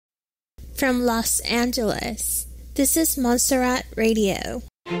from Los Angeles. This is Montserrat Radio.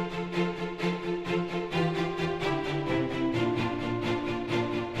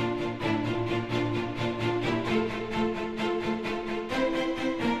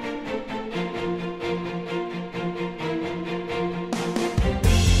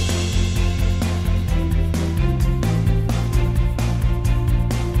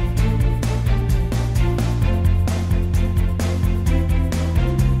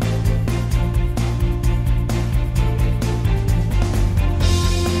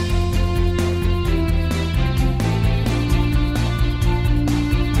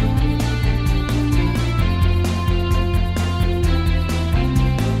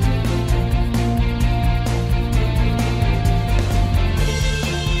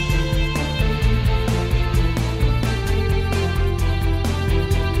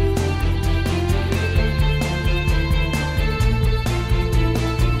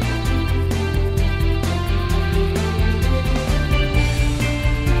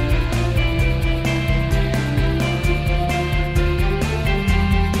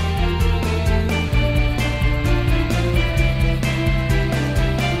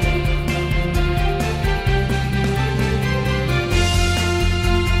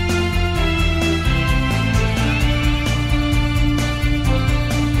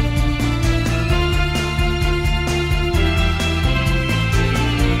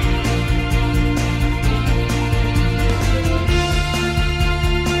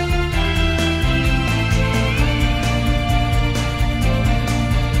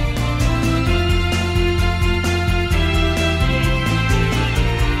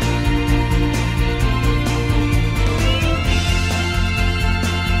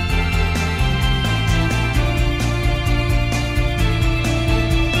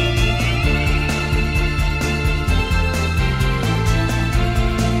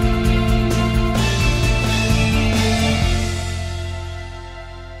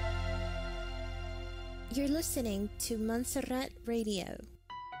 You're listening to Montserrat Radio.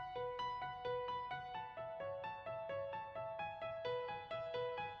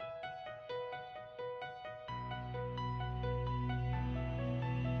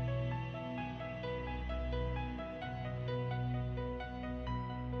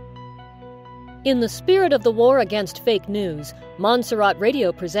 In the spirit of the war against fake news, Montserrat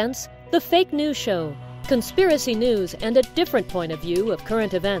Radio presents The Fake News Show, conspiracy news and a different point of view of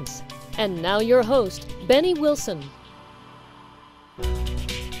current events. And now your host, Benny Wilson.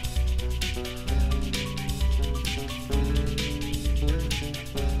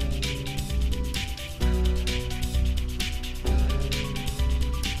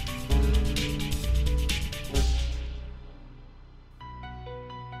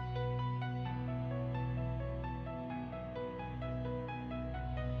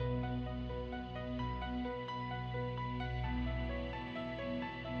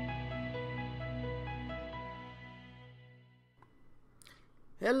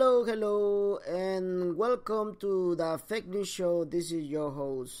 Hello, and welcome to the Fake News Show. This is your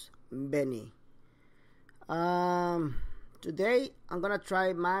host, Benny. Today, I'm going to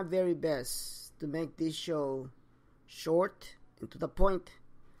try my very best to make this show short and to the point.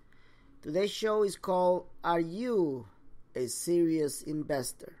 Today's show is called, Are You a Serious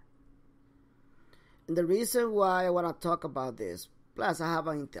Investor? And the reason why I want to talk about this, plus I have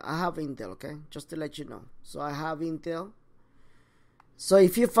Intel, okay? Just to let you know. So I have Intel. So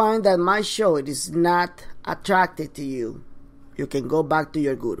if you find that my show it is not attractive to you, you can go back to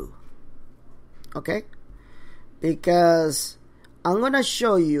your guru. Okay? Because I'm going to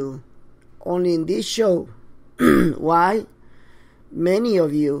show you only in this show why many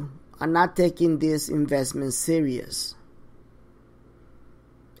of you are not taking this investment serious.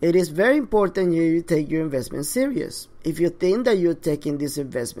 It is very important you take your investment serious. If you think that you're taking this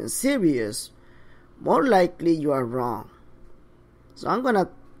investment serious, more likely you are wrong. So I'm going to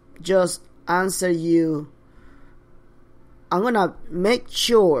just answer you. I'm going to make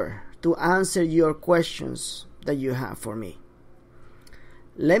sure to answer your questions that you have for me.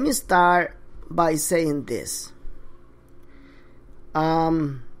 Let me start by saying this.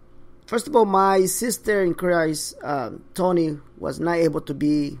 First of all, my sister in Christ, Tony, was not able to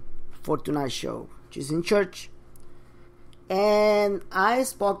be for tonight's show. She's in church. And I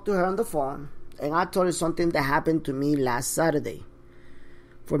spoke to her on the phone, and I told her something that happened to me last Saturday.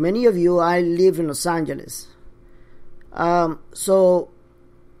 For many of you, I live in Los Angeles. So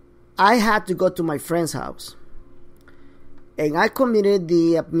I had to go to my friend's house. And I committed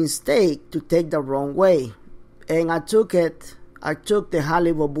the mistake to take the wrong way. And I took the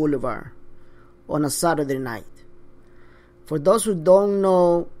Hollywood Boulevard on a Saturday night. For those who don't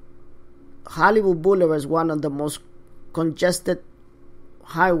know Hollywood Boulevard is one of the most congested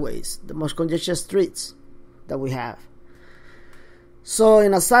highways, the most congested streets that we have. So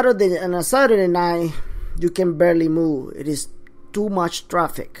on a Saturday night, you can barely move. It is too much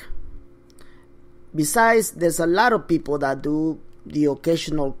traffic. Besides, there's a lot of people that do the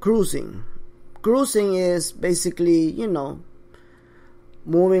occasional cruising. Cruising is basically,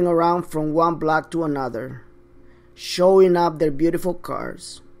 moving around from one block to another, showing up their beautiful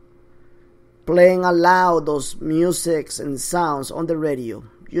cars, playing aloud those musics and sounds on the radio.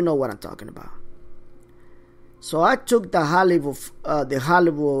 You know what I'm talking about. So I took the Hollywood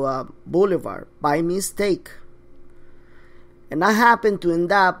Boulevard by mistake, and I happened to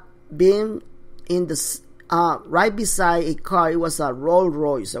end up being in the right beside a car. It was a Rolls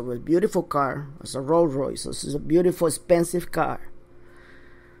Royce. It was a beautiful car. It was a Rolls Royce. This is a beautiful, expensive car.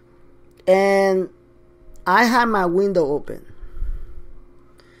 And I had my window open.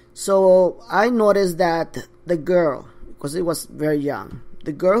 So I noticed that the girl, because it was very young,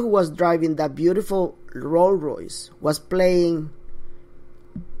 the girl who was driving that beautiful Rolls Royce was playing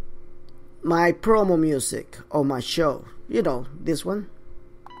my promo music on my show. This one.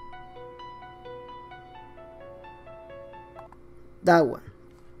 That one.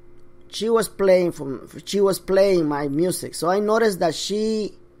 She was playing my music. So I noticed that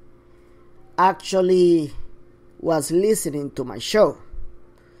she actually was listening to my show.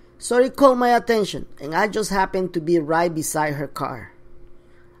 So it caught my attention, and I just happened to be right beside her car.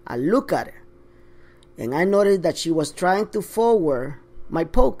 I look at her, and I noticed that she was trying to forward my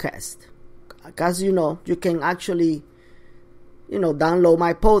podcast. Because, you can actually, download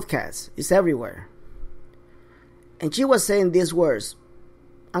my podcast. It's everywhere. And she was saying these words.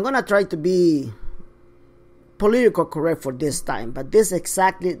 I'm going to try to be political correct for this time, but these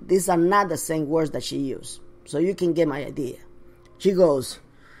are not the same words that she used. So you can get my idea. She goes,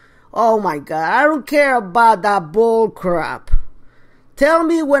 "Oh my God, I don't care about that bull crap. Tell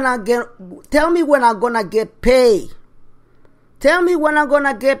me when I'm gonna get paid. Tell me when I'm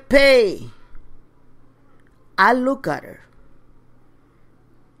gonna get paid." I look at her.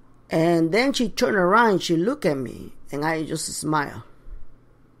 And then she turned around, she looked at me, and I just smiled.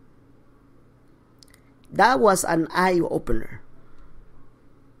 That was an eye-opener.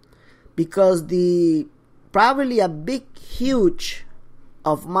 Because probably a big, huge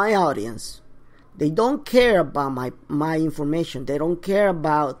of my audience, they don't care about my information. They don't care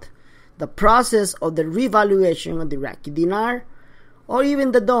about the process of the revaluation of the Iraqi dinar or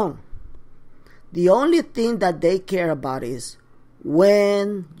even the dong. The only thing that they care about is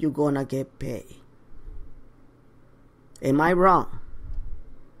when you're gonna get paid. Am I wrong?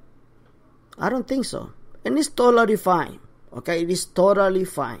 I don't think so. And it's totally fine. Okay, it is totally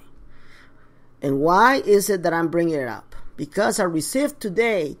fine. And why is it that I'm bringing it up? Because I received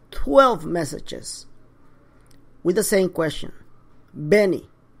today 12 messages with the same question. Benny,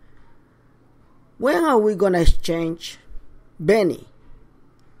 when are we gonna exchange? Benny,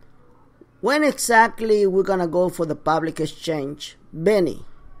 when exactly we're gonna go for the public exchange? Benny,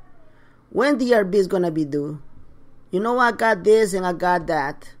 when DRB is gonna be due? I got this and I got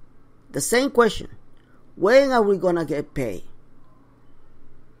that. The same question. When are we gonna get paid?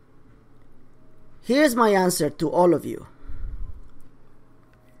 Here's my answer to all of you.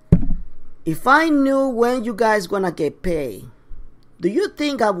 If I knew when you guys gonna get paid, do you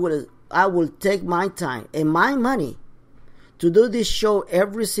think I will take my time and my money to do this show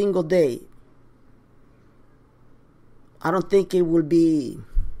every single day? I don't think it will be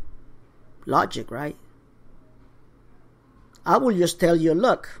logic, right? I will just tell you,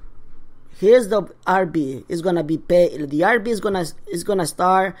 look, here's the RB. It's gonna be paid. The RB is gonna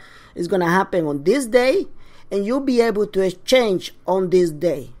start. It's gonna happen on this day, and you'll be able to exchange on this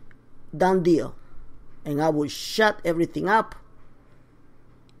day. Done deal. And I will shut everything up.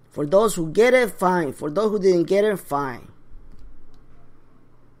 For those who get it, fine. For those who didn't get it, fine.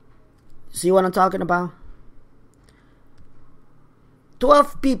 See what I'm talking about?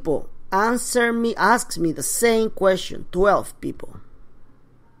 12 people asked me the same question. 12 people.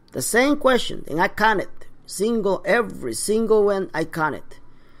 The same question. And I counted. Every single one I counted.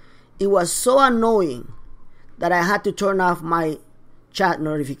 It was so annoying that I had to turn off my chat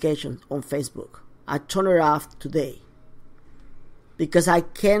notifications on Facebook. I turned it off today. Because I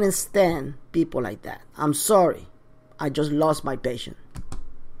can't stand people like that. I'm sorry. I just lost my patience.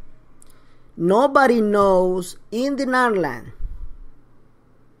 Nobody knows in the Netherlands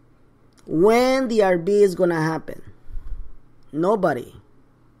when the RB is going to happen. Nobody.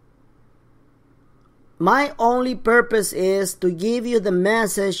 My only purpose is to give you the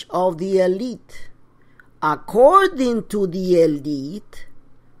message of the elite. According to the elite,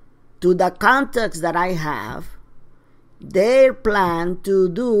 to the contacts that I have, they plan to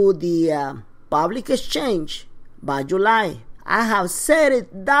do the public exchange by July. I have said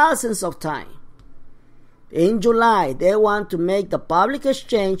it dozens of times. In July, they want to make the public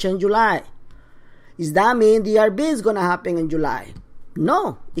exchange in July. Does that mean the RB is going to happen in July?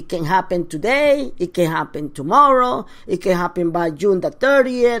 No, it can happen today, it can happen tomorrow, it can happen by June the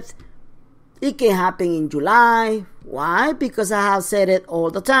 30th, it can happen in July. Why? Because I have said it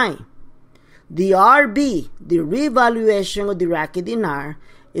all the time. The RB, the revaluation of the Iraqi dinar,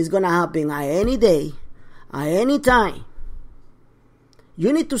 is going to happen at any day, at any time.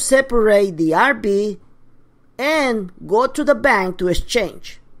 You need to separate the RB and go to the bank to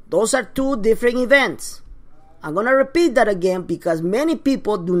exchange. Those are two different events. I'm going to repeat that again because many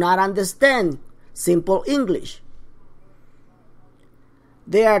people do not understand simple English.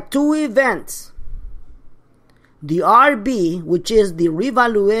 There are two events. The RB, which is the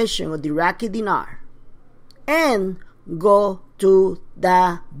revaluation of the Iraqi dinar, and go to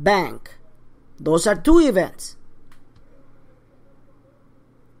the bank. Those are two events.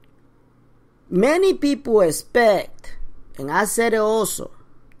 Many people expect, and I said it also,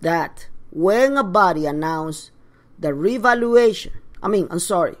 that when a body announces the revaluation, I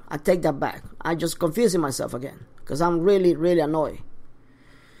take that back. I'm just confusing myself again because I'm really, really annoyed.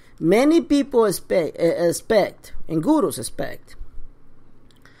 Many people expect, and gurus expect,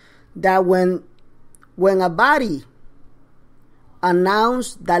 that when a body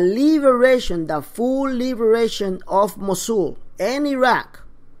announces the liberation, the full liberation of Mosul and Iraq,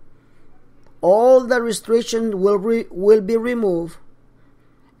 all the restrictions will be removed,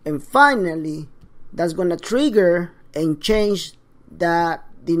 and finally, that's going to trigger and change the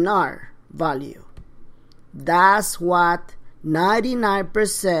dinar value. That's what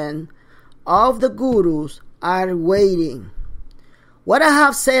 99% of the gurus are waiting. What I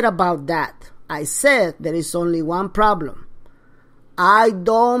have said about that, I said there is only one problem. I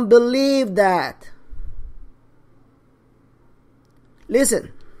don't believe that.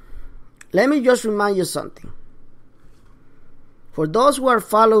 Listen, let me just remind you something. For those who are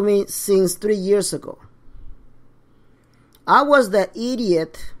following me since 3 years ago, I was the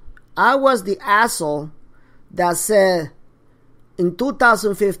idiot, I was the asshole that said in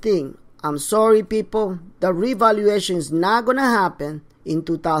 2015, I'm sorry people, the revaluation is not going to happen in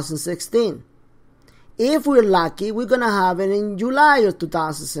 2016. If we're lucky, we're going to have it in July of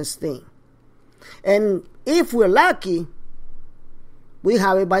 2016. And if we're lucky, we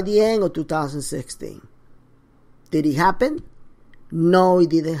have it by the end of 2016. Did it happen? No, it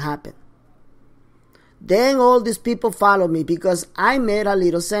didn't happen. Then all these people followed me because I made a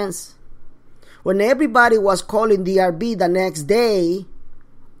little sense. When everybody was calling DRB the next day,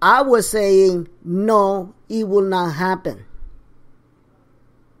 I was saying, no, it will not happen.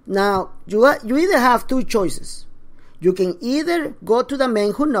 Now, you either have two choices. You can either go to the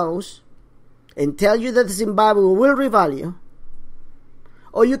man who knows and tell you that Zimbabwe will revalue,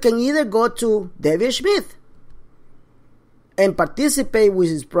 or you can either go to David Smith and participate with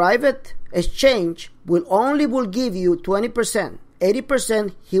his private exchange, will give you 20%.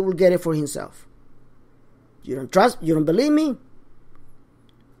 80% he will get it for himself. You don't trust? You don't believe me?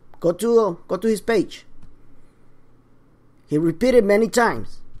 Go to his page. He repeated many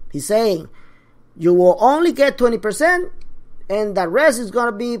times. He's saying, you will only get 20% and the rest is going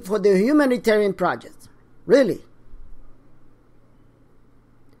to be for the humanitarian project. Really?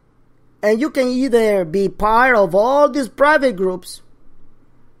 And you can either be part of all these private groups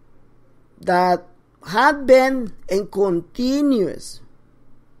that have been and continuous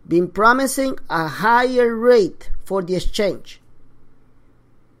been promising a higher rate for the exchange.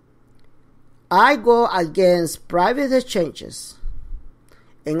 I go against private exchanges,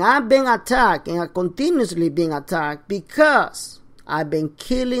 and I've been attacked, and I continuously being attacked because I've been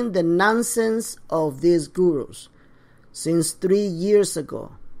killing the nonsense of these gurus since 3 years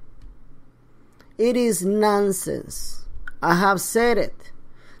ago. It is nonsense. I have said it.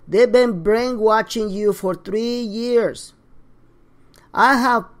 They've been brainwashing you for 3 years. I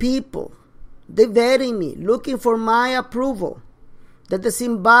have people debating me, looking for my approval, that the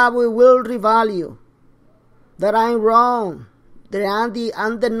Zimbabwe will revalue, that I'm wrong, that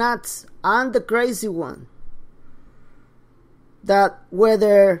I'm the nuts, I'm the crazy one, that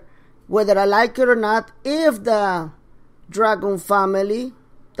whether I like it or not, if the Dragon family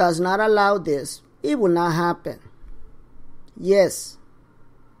does not allow this, it will not happen. Yes,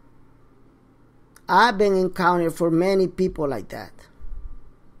 I've been encountered for many people like that.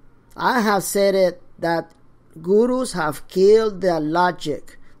 I have said it that gurus have killed the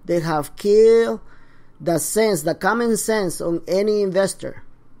logic. They have killed the sense, the common sense on any investor.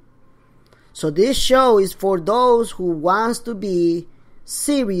 So this show is for those who wants to be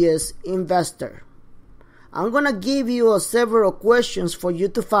serious investor. I'm going to give you several questions for you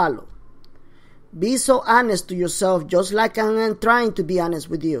to follow. Be so honest to yourself, just like I'm trying to be honest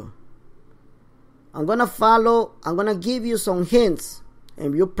with you. I'm going to give you some hints,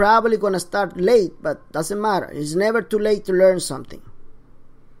 and you're probably going to start late, but doesn't matter. It's never too late to learn something.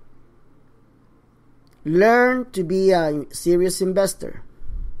 Learn to be a serious investor.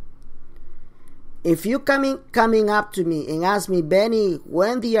 If you coming up to me and ask me, Benny,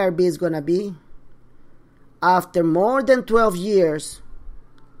 when the RB is going to be? After more than 12 years,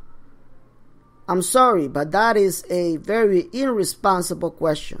 I'm sorry, but that is a very irresponsible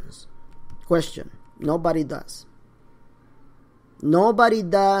question. Nobody does. Nobody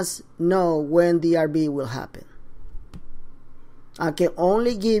does know when the RB will happen. I can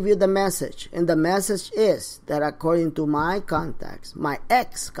only give you the message, and the message is that according to my contacts, my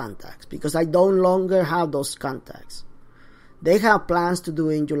ex-contacts, because I no longer have those contacts, they have plans to do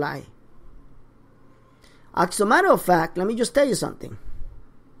it in July. As a matter of fact, let me just tell you something.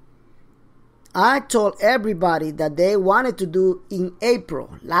 I told everybody that they wanted to do in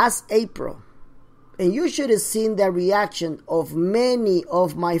April, last April. And you should have seen the reaction of many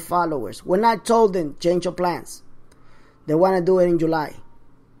of my followers when I told them change your plans. They want to do it in July.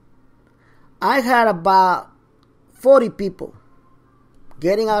 I had about 40 people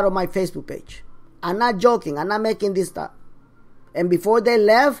getting out of my Facebook page. I'm not joking. I'm not making this up. And before they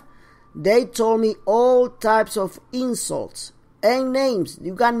left, they told me all types of insults and names.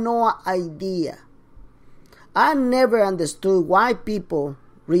 You got no idea. I never understood why people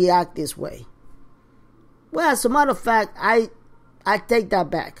react this way. Well, as a matter of fact, I take that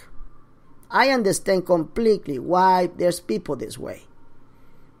back. I understand completely why there's people this way.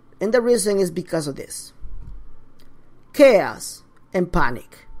 And the reason is because of this. Chaos and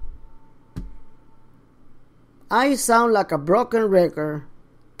panic. I sound like a broken record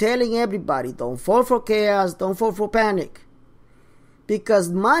telling everybody, don't fall for chaos, don't fall for panic. Because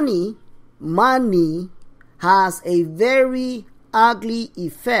money has a very ugly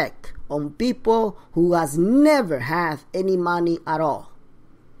effect on people who has never had any money at all.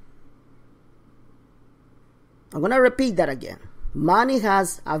 I'm going to repeat that again. Money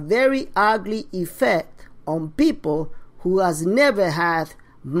has a very ugly effect on people who has never had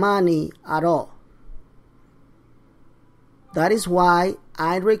money at all. That is why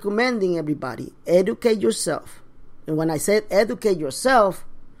I'm recommending everybody, educate yourself. And when I said educate yourself,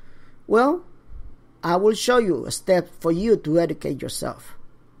 well, I will show you a step for you to educate yourself.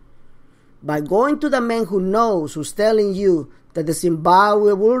 By going to the man who knows, who's telling you that the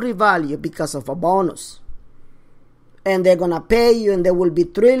Zimbabwe will revalue because of a bonus. And they're going to pay you, and there will be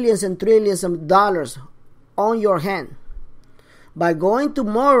trillions and trillions of dollars on your hand. By going to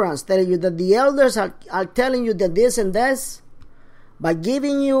morons telling you that the elders are telling you that this and this, by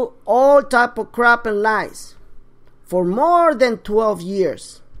giving you all type of crap and lies for more than 12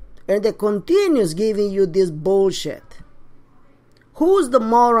 years, and they continues giving you this bullshit. Who's the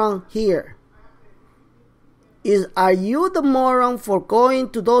moron here? Are you the moron for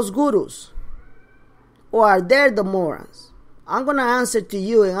going to those gurus? Or are they the morons? I'm going to answer to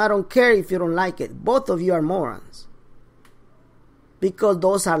you, and I don't care if you don't like it. Both of you are morons. Because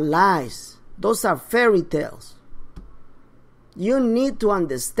those are lies. Those are fairy tales. You need to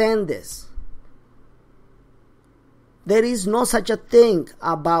understand this. There is no such a thing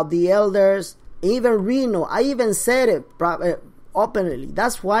about the elders. Even Reno, I even said it openly.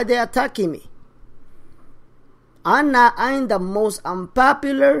 That's why they're attacking me. I'm the most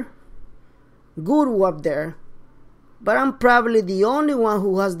unpopular guru up there, but I'm probably the only one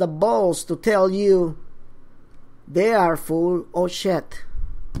who has the balls to tell you they are full of shit.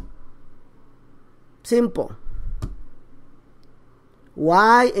 Simple.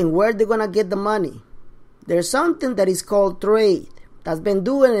 Why and where they're gonna get the money? There's something that is called trade that's been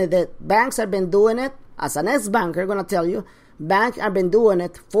doing it, that banks have been doing it. As an ex-banker, I'm gonna tell you, banks have been doing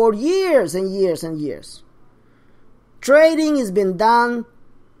it for years and years and years. Trading has been done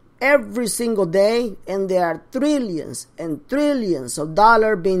every single day, and there are trillions and trillions of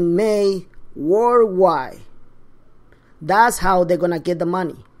dollars being made worldwide. That's how they're going to get the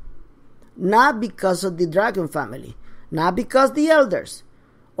money. Not because of the Dragon family, not because the elders,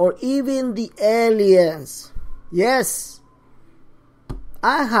 or even the aliens. Yes,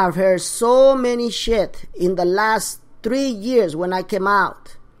 I have heard so many shit in the last 3 years when I came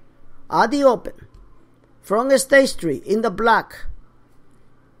out at the open, from State Street, in the block,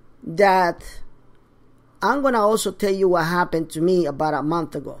 that I'm going to also tell you what happened to me about a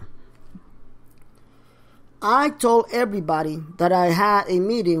month ago. I told everybody that I had a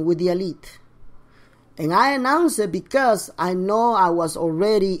meeting with the elite. And I announced it because I know I was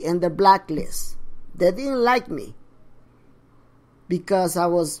already in the blacklist. They didn't like me because I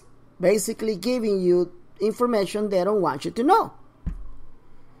was basically giving you information they don't want you to know.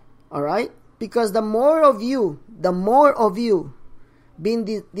 All right? Because the more of you being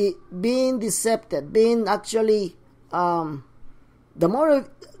decepted, being actually, the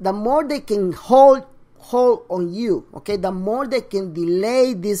more they can hold on you, okay? The more they can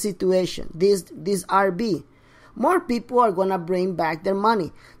delay this situation, this RB, more people are gonna bring back their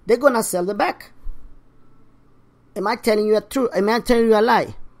money. They're gonna sell it back. Am I telling you a truth? Am I telling you a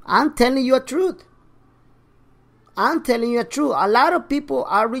lie? I'm telling you a truth. I'm telling you a truth. A lot of people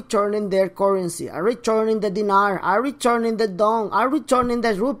are returning their currency, are returning the dinar, are returning the dong, are returning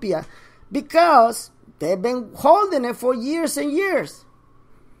the rupiah, because they've been holding it for years and years.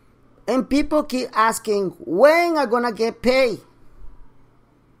 And people keep asking, when are gonna get paid?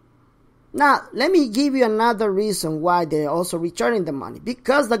 Now, let me give you another reason why they're also returning the money.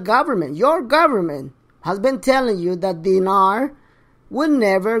 Because the government, your government, has been telling you that dinar will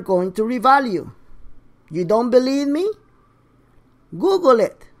never going to revalue. You don't believe me? Google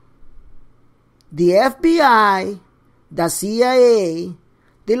it. The FBI, the CIA,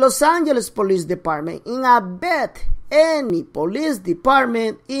 the Los Angeles Police Department, and I bet any police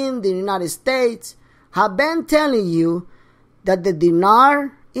department in the United States have been telling you that the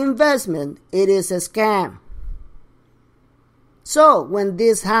dinar investment, it is a scam. So when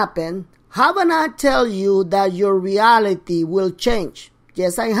this happened, haven't I tell you that your reality will change?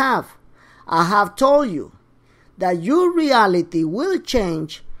 Yes, I have. I have told you that your reality will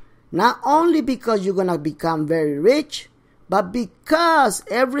change, not only because you're going to become very rich, but because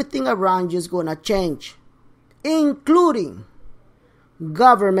everything around you is going to change, including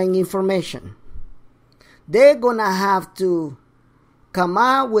government information. They're going to have to come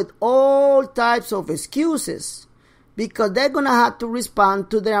out with all types of excuses because they're going to have to respond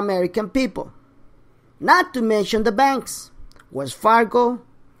to the American people. Not to mention the banks. Wells Fargo,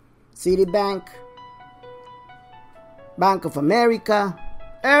 Citibank, Bank of America,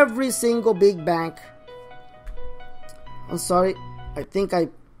 every single big bank. I'm sorry, I think I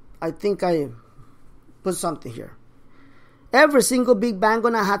put something here. Every single big bank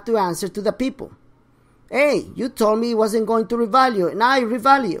gonna have to answer to the people. Hey, you told me it wasn't going to revalue, now I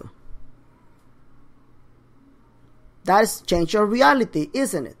revalue. That's change your reality,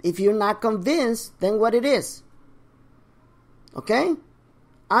 isn't it? If you're not convinced, then what it is. Okay?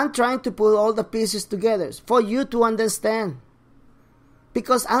 I'm trying to put all the pieces together for you to understand.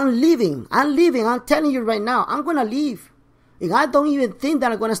 Because I'm leaving. I'm telling you right now, I'm going to leave. And I don't even think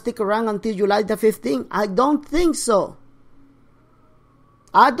that I'm going to stick around until July the 15th. I don't think so.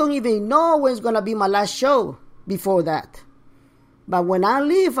 I don't even know when it's going to be my last show before that. But when I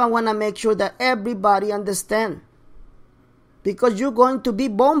leave, I want to make sure that everybody understands. Because you're going to be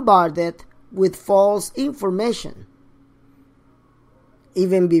bombarded with false information.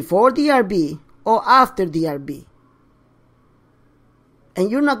 Even before DRB or after DRB.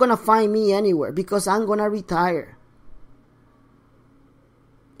 And you're not going to find me anywhere because I'm going to retire.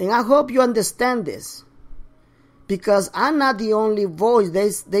 And I hope you understand this. Because I'm not the only voice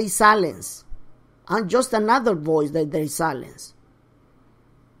they silence. I'm just another voice that they silence.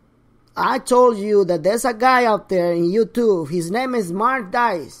 I told you that there's a guy out there in YouTube. His name is Mark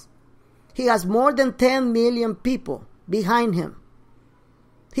Dice. He has more than 10 million people behind him.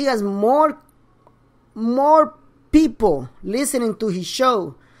 He has more people listening to his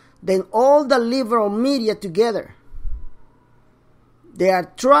show than all the liberal media together. They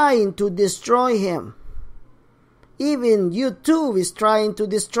are trying to destroy him. Even YouTube is trying to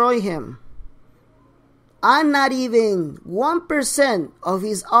destroy him. I'm not even 1% of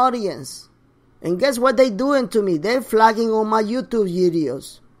his audience. And guess what they're doing to me? They're flagging on my YouTube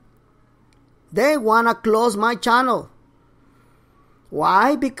videos. They want to close my channel.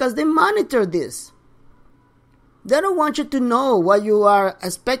 Why? Because they monitor this. They don't want you to know what your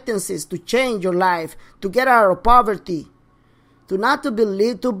expectancies to change your life, to get out of poverty, to not to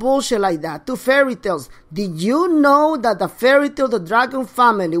believe to bullshit like that, to fairy tales. Did you know that the fairy tale, the dragon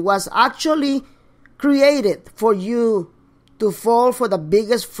family, was actually created for you to fall for the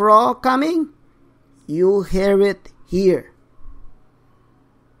biggest fraud coming? You hear it here.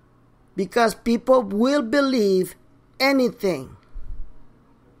 Because people will believe anything.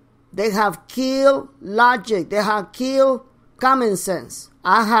 They have killed logic. They have killed common sense.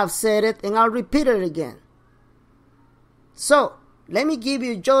 I have said it and I'll repeat it again. So, let me give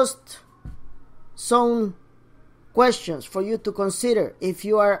you just some questions for you to consider if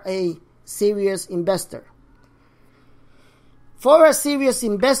you are a serious investor. For a serious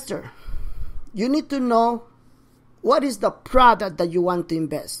investor, you need to know what is the product that you want to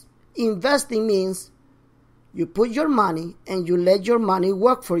invest. Investing means you put your money and you let your money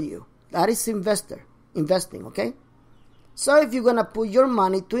work for you. That is investing, okay? So if you're going to put your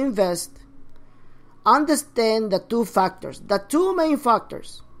money to invest, understand the two factors, the two main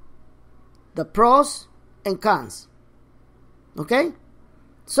factors, the pros and cons, okay?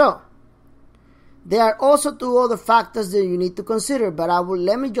 So there are also two other factors that you need to consider, but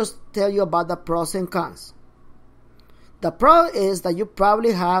let me just tell you about the pros and cons. The pro is that you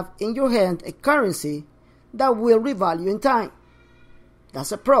probably have in your hand a currency that will revalue in time.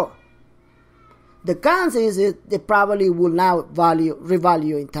 That's a pro. The cons is they probably will not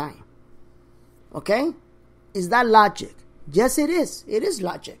revalue in time. Okay? Is that logic? Yes, it is. It is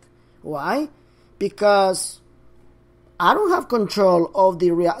logic. Why? Because I don't have control of the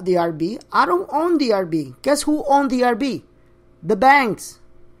RB. I don't own the RB. Guess who owns the RB? The banks.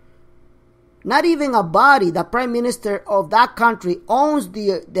 Not even a body, the prime minister of that country owns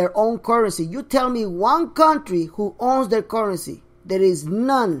their own currency. You tell me one country who owns their currency. There is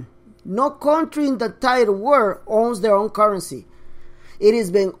none. No country in the entire world owns their own currency. It is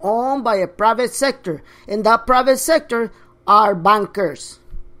being owned by a private sector. And that private sector are bankers.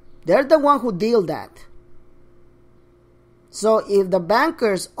 They're the one who deal that. So if the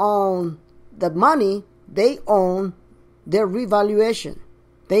bankers own the money, they own their revaluation.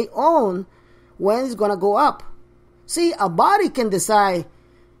 They own when it's going to go up. See, a body can decide,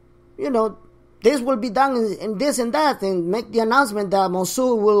 this will be done in this and that, and make the announcement that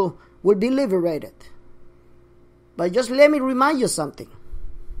Mosul will be liberated. But just let me remind you something.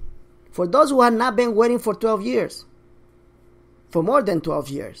 For those who have not been waiting for 12 years, for more than 12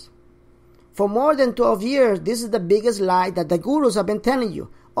 years, this is the biggest lie that the gurus have been telling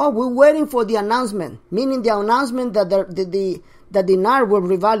you. Oh, we're waiting for the announcement, meaning the announcement that the dinar will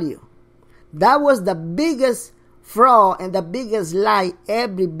revalue. That was the biggest fraud and the biggest lie.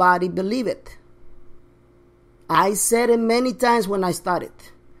 Everybody believed it. I said it many times when I started.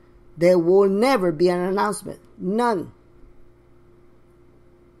 There will never be an announcement. None.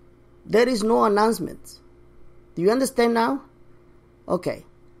 There is no announcement. Do you understand now? Okay.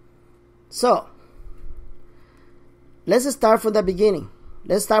 So, let's start from the beginning.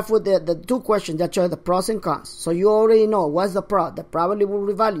 Let's start with the two questions that are the pros and cons. So you already know what's the pro. The probably will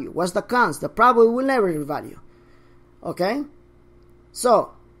revalue. What's the cons? The probably will never revalue. Okay?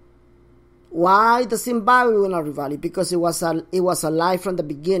 So, why the Zimbabwe will not revalue? Because it was a lie from the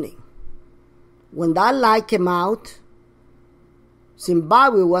beginning. When that lie came out,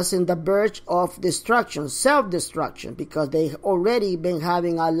 Zimbabwe was in the verge of destruction, self-destruction, because they already been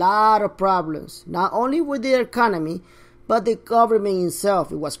having a lot of problems, not only with their economy, but the government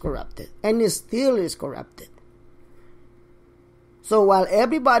itself, it was corrupted. And it still is corrupted. So while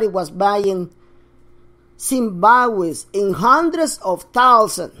everybody was buying Zimbabwe's in hundreds of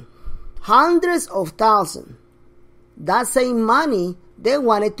thousands, that same money, they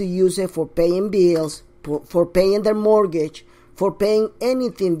wanted to use it for paying bills, for paying their mortgage, for paying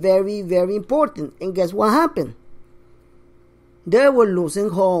anything very, very important. And guess what happened? They were losing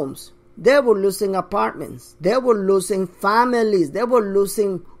homes. They were losing apartments. They were losing families. They were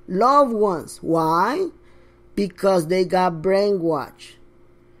losing loved ones. Why? Because they got brainwashed.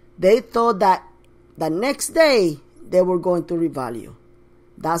 They thought that the next day they were going to revalue.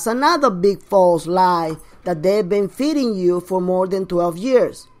 That's another big false lie that they've been feeding you for more than 12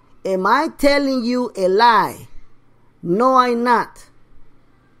 years. Am I telling you a lie? No, I'm not.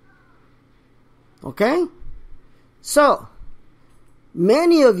 Okay? So,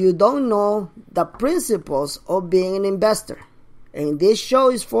 many of you don't know the principles of being an investor. And this show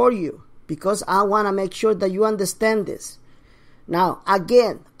is for you because I want to make sure that you understand this. Now,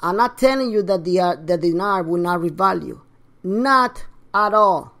 again, I'm not telling you that the dinar will not revalue. Not at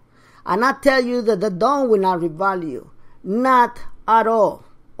all. I'm not telling you that the dong will not revalue. Not at all.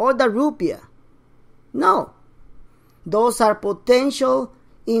 Or the rupiah. No. Those are potential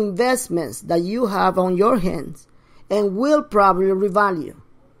investments that you have on your hands and will probably revalue.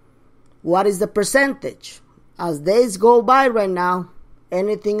 What is the percentage? As days go by right now,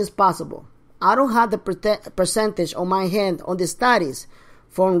 anything is possible. I don't have the percentage on my hand on the studies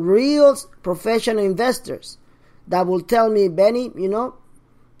from real professional investors that will tell me, Benny,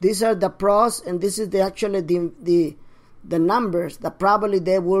 these are the pros and this is the numbers that probably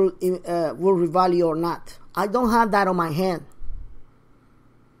they will revalue or not. I don't have that on my hand.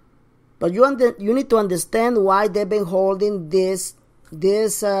 But you need to understand why they've been holding this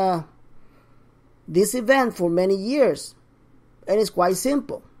event for many years. And it's quite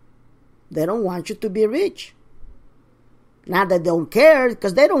simple. They don't want you to be rich. Not that they don't care,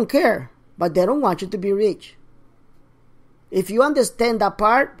 because they don't care. but they don't want you to be rich. If you understand that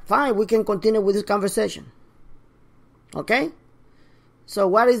part, fine, we can continue with this conversation. Okay? So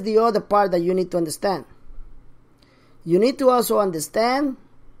what is the other part that you need to understand? You need to also understand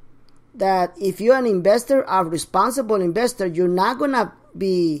that if you're an investor, a responsible investor, you're not going to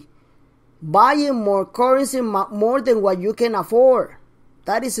be buying more currency more than what you can afford.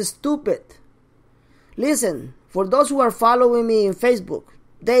 That is stupid. Listen, for those who are following me in Facebook,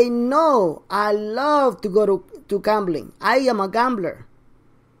 they know I love to go to gambling. I am a gambler.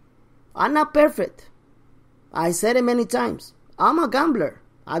 I'm not perfect. I said it many times. I'm a gambler.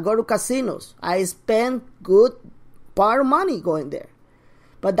 I go to casinos. I spend good part of money going there.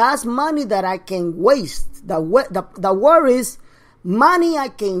 But that's money that I can waste. The word is money I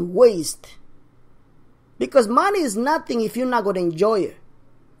can waste. Because money is nothing if you're not going to enjoy it.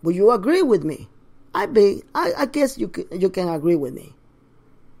 Will you agree with me? I guess you can agree with me.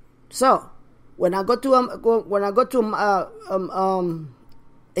 So, when I go to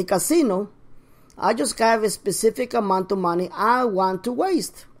a casino, I just have a specific amount of money I want to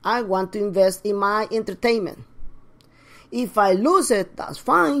waste. I want to invest in my entertainment. If I lose it, that's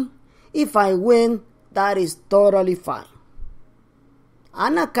fine. If I win, that is totally fine.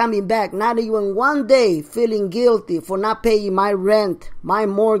 I'm not coming back, not even one day, feeling guilty for not paying my rent, my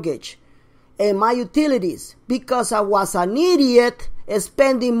mortgage, and my utilities because I was an idiot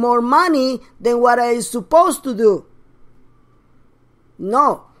spending more money than what I was supposed to do.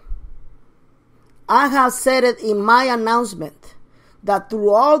 No. I have said it in my announcement that through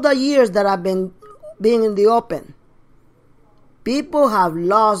all the years that I've been being in the open, people have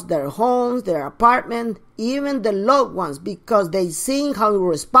lost their homes, their apartment, even the loved ones, because they seen how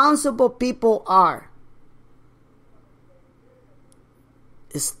irresponsible people are.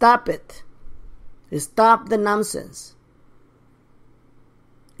 Stop it. Stop the nonsense.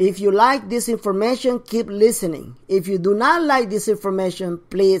 If you like this information, keep listening. If you do not like this information,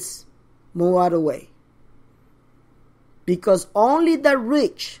 please move out of the way. Because only the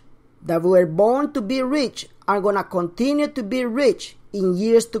rich that were born to be rich are going to continue to be rich in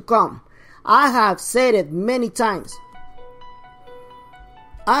years to come. I have said it many times.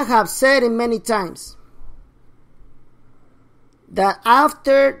 That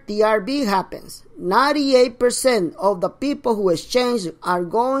after the RB happens, 98% of the people who exchange are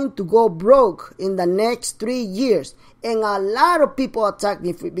going to go broke in the next 3 years. And a lot of people attack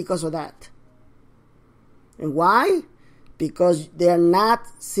me because of that. And why? Because they're not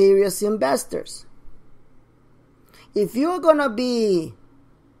serious investors. If you're going to be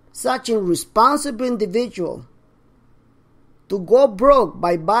such a responsible individual to go broke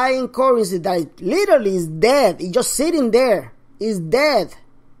by buying currency that literally is dead, it's just sitting there, is dead,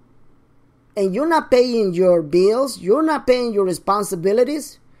 and you're not paying your bills, you're not paying your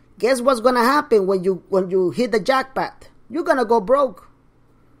responsibilities, guess what's going to happen when you hit the jackpot? You're going to go broke.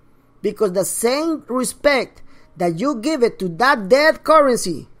 Because the same respect that you give it to that dead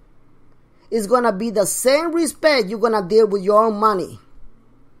currency is going to be the same respect you're going to deal with your own money.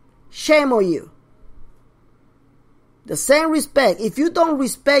 Shame on you. The same respect. If you don't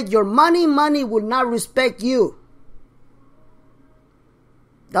respect your money, money will not respect you.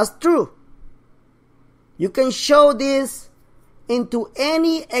 That's true. You can show this into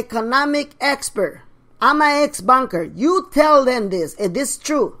any economic expert. I'm an ex-banker. You tell them this, and this is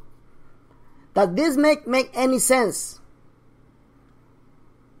true. That this make any sense.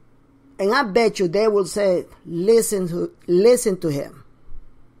 And I bet you they will say, listen to him.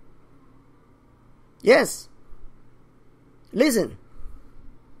 Yes. Listen.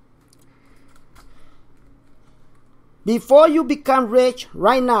 Before you become rich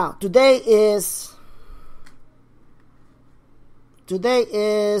right now, today is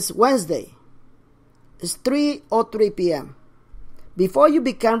Wednesday. It's 3:03 p.m. Before you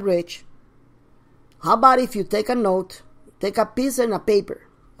become rich, how about if you take a note, take a piece and a paper.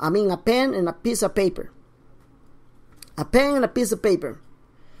 A pen and a piece of paper. A pen and a piece of paper.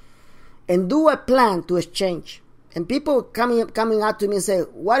 And do a plan to exchange. And people coming out to me and say,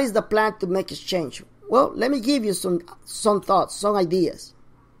 what is the plan to make exchange? Well, let me give you some thoughts, some ideas.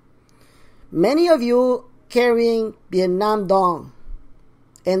 Many of you carrying Vietnam dong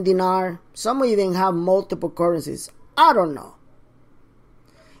and dinar. Some even have multiple currencies. I don't know.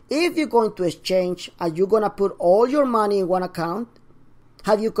 If you're going to exchange, are you going to put all your money in one account?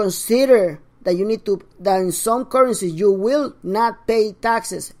 Have you considered that that in some currencies you will not pay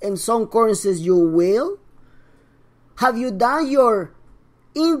taxes, in some currencies you will? Have you done your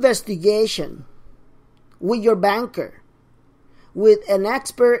investigation with your banker, with an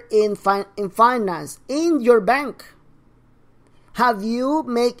expert in finance in your bank? Have you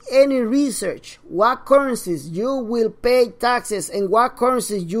made any research what currencies you will pay taxes and what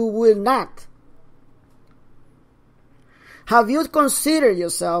currencies you will not? Have you considered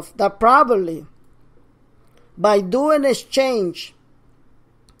yourself that probably by doing exchange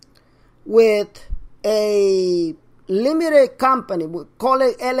with a limited company, we call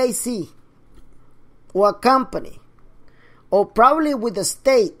it LAC, or a company, or probably with the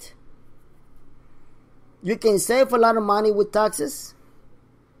state, you can save a lot of money with taxes?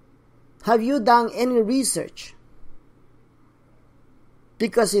 Have you done any research?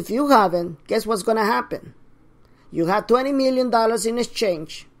 Because if you haven't, guess what's going to happen? You have $20 million in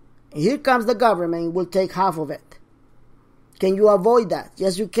exchange, and here comes the government and will take half of it. Can you avoid that?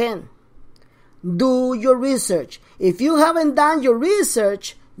 Yes, you can. Do your research. If you haven't done your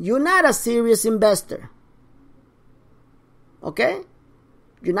research, you're not a serious investor. Okay?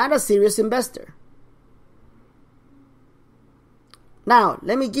 You're not a serious investor. Now,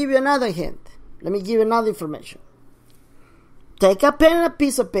 let me give you another hint. Let me give you another information. Take a pen and a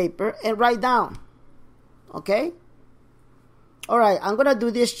piece of paper and write down. Okay? Alright, I'm going to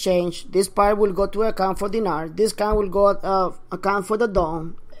do the exchange. This part will go to account for dinar. This account will go account for the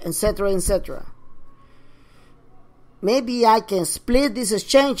dong, etc., etc. Maybe I can split these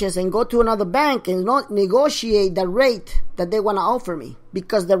exchanges and go to another bank and not negotiate the rate that they want to offer me,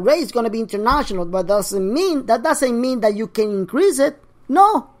 because the rate is going to be international, but that doesn't mean that you can increase it.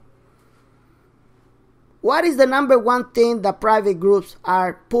 No. What is the number one thing that private groups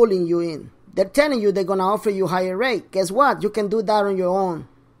are pulling you in? They're telling you they're going to offer you higher rate. Guess what? You can do that on your own.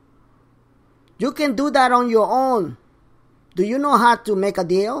 You can do that on your own. Do you know how to make a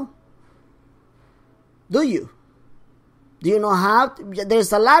deal? Do you? Do you know how?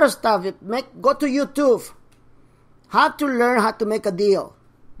 There's a lot of stuff. Go to YouTube. How to learn how to make a deal.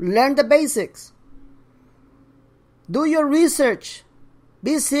 Learn the basics. Do your research.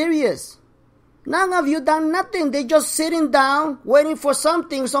 Be serious. None of you done nothing. They just sitting down, waiting for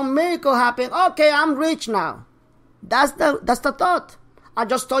something, some miracle happen. Okay, I'm rich now. That's the thought. I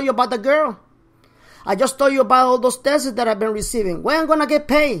just told you about the girl. I just told you about all those tests that I've been receiving. When I'm gonna get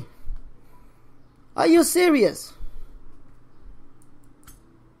paid? Are you serious?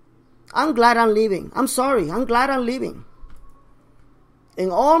 I'm glad I'm leaving. I'm sorry. I'm glad I'm leaving.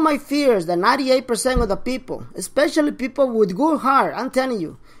 And all my fears, the 98% of the people, especially people with good heart, I'm telling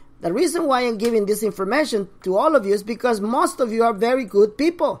you, the reason why I'm giving this information to all of you is because most of you are very good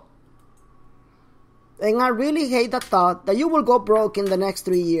people. And I really hate the thought that you will go broke in the next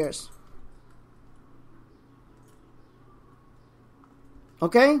 3 years.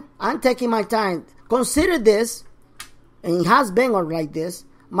 Okay? I'm taking my time. Consider this, and it has been like this,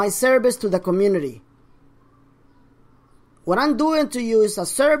 my service to the community. What I'm doing to you is a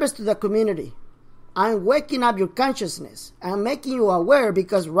service to the community. I'm waking up your consciousness. I'm making you aware,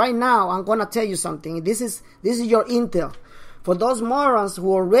 because right now I'm going to tell you something. This is your intel. For those morons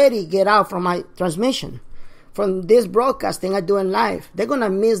who already get out from my transmission, from this broadcasting I do in live, they're going to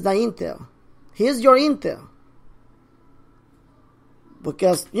miss the intel. Here's your intel.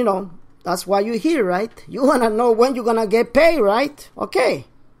 Because, that's why you're here, right? You want to know when you're going to get paid, right? Okay.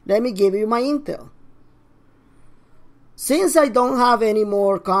 Let me give you my intel. Since I don't have any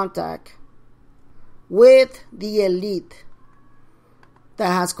more contact with the elite that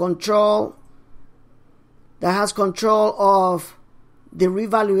has control of the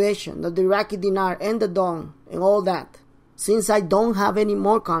revaluation of the Iraqi dinar and the dong and all that, since I don't have any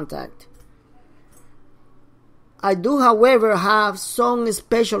more contact, I do, however, have some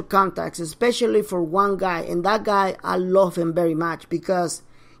special contacts, especially for one guy, and that guy, I love him very much because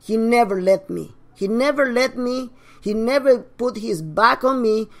he never let me. He never let me. He never put his back on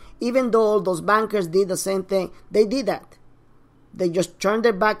me, even though all those bankers did the same thing. They did that. They just turned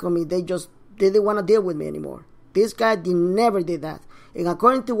their back on me. They just didn't want to deal with me anymore. This guy never did that. And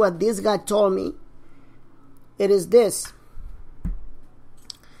according to what this guy told me, it is this.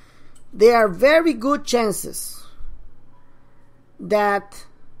 There are very good chances that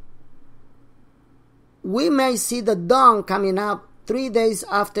we may see the dong coming up 3 days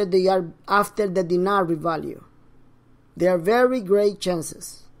after the dinar revalue. There are very great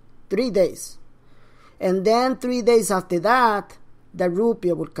chances. 3 days. And then 3 days after that, the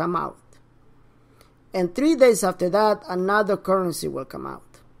rupee will come out. And 3 days after that, another currency will come out.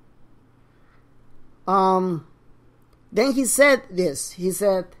 Then he said this. He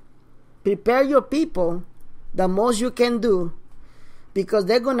said, prepare your people the most you can do, because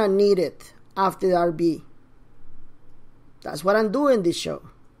they're going to need it after the RB. That's what I'm doing this show.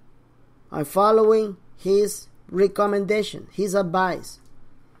 I'm following his recommendation, his advice.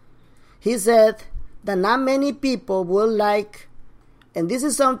 He said that not many people will like And this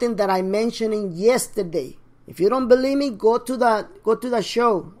is something that I mentioned yesterday. If you don't believe me, go to the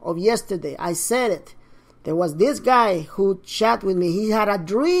show of yesterday. I said it. There was this guy who chat with me. He had a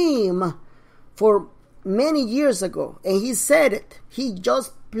dream for many years ago, and he said it. He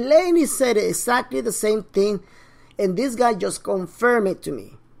just plainly said it, exactly the same thing, and this guy just confirmed it to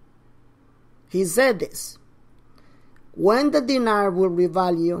me. He said this: when the dinar will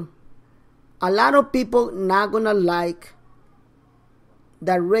revalue, a lot of people not gonna like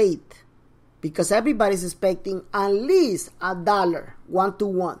the rate, because everybody's expecting at least $1,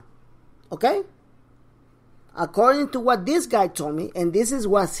 1-to-1. Okay? According to what this guy told me, and this is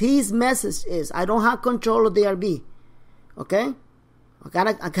what his message is. I don't have control of the RB. Okay?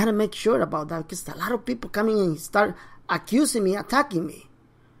 I gotta make sure about that, because a lot of people coming and start accusing me, attacking me.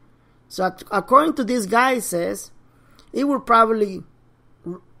 So according to this guy, says it will probably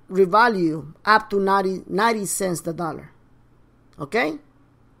revalue up to 90 cents the dollar. Okay?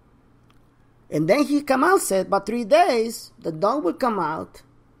 And then he come out and said, about 3 days, the dog will come out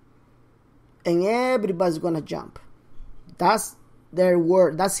and everybody's going to jump. That's their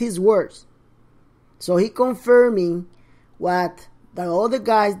word. That's his words. So he confirming what the other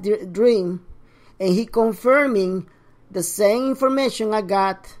guys dream, and he confirming the same information I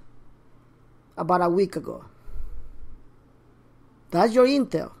got about a week ago. That's your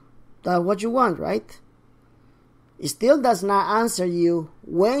intel. That's what you want, right? It still does not answer you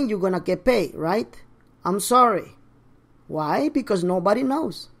when you're going to get paid, right? I'm sorry. Why? Because nobody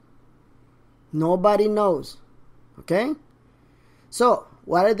knows. Nobody knows. Okay? So,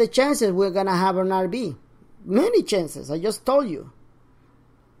 what are the chances we're going to have an RB? Many chances. I just told you.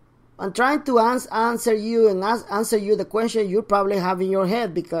 I'm trying to answer you and answer you the question you probably have in your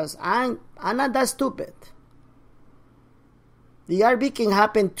head, because I'm not that stupid. The RB can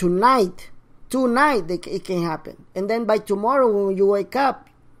happen tonight. Tonight it can happen. And then by tomorrow when you wake up,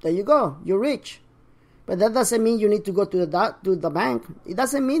 there you go. You're rich. But that doesn't mean you need to go to the bank. It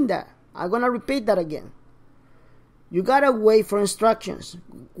doesn't mean that. I'm going to repeat that again. You got to wait for instructions.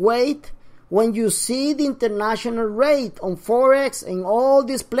 Wait when you see the international rate on Forex and all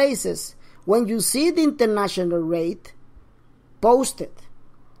these places. When you see the international rate, post it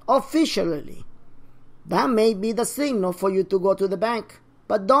officially. That may be the signal for you to go to the bank.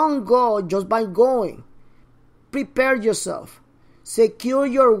 But don't go just by going. Prepare yourself. Secure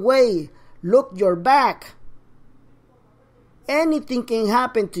your way. Look your back. Anything can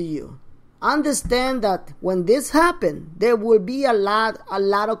happen to you. Understand that when this happens, there will be a lot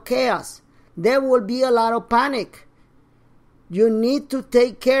of chaos. There will be a lot of panic. You need to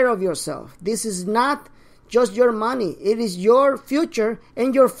take care of yourself. This is not just your money. It is your future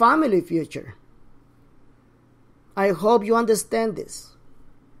and your family future. I hope you understand this.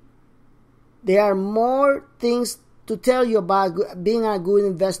 There are more things to tell you about being a good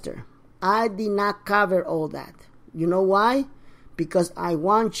investor. I did not cover all that. You know why? Because I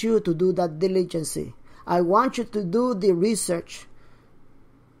want you to do that diligence. I want you to do the research.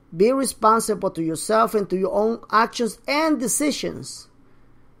 Be responsible to yourself and to your own actions and decisions.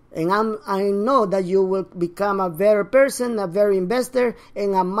 And I know that you will become a better person, a better investor,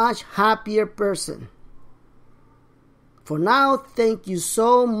 and a much happier person. For now, thank you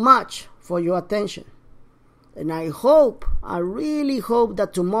so much for your attention. And I really hope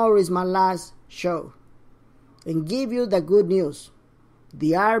that tomorrow is my last show. And give you the good news.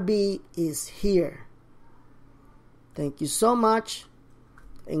 The RB is here. Thank you so much.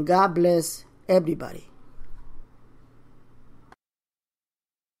 And God bless everybody.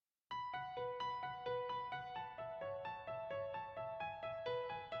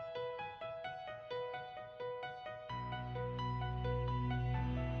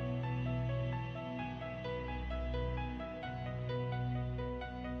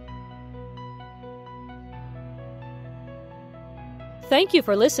 Thank you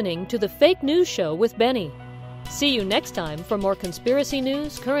for listening to the Fake News Show with Benny. See you next time for more conspiracy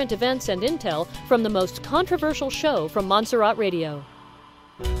news, current events, and intel from the most controversial show from Montserrat Radio.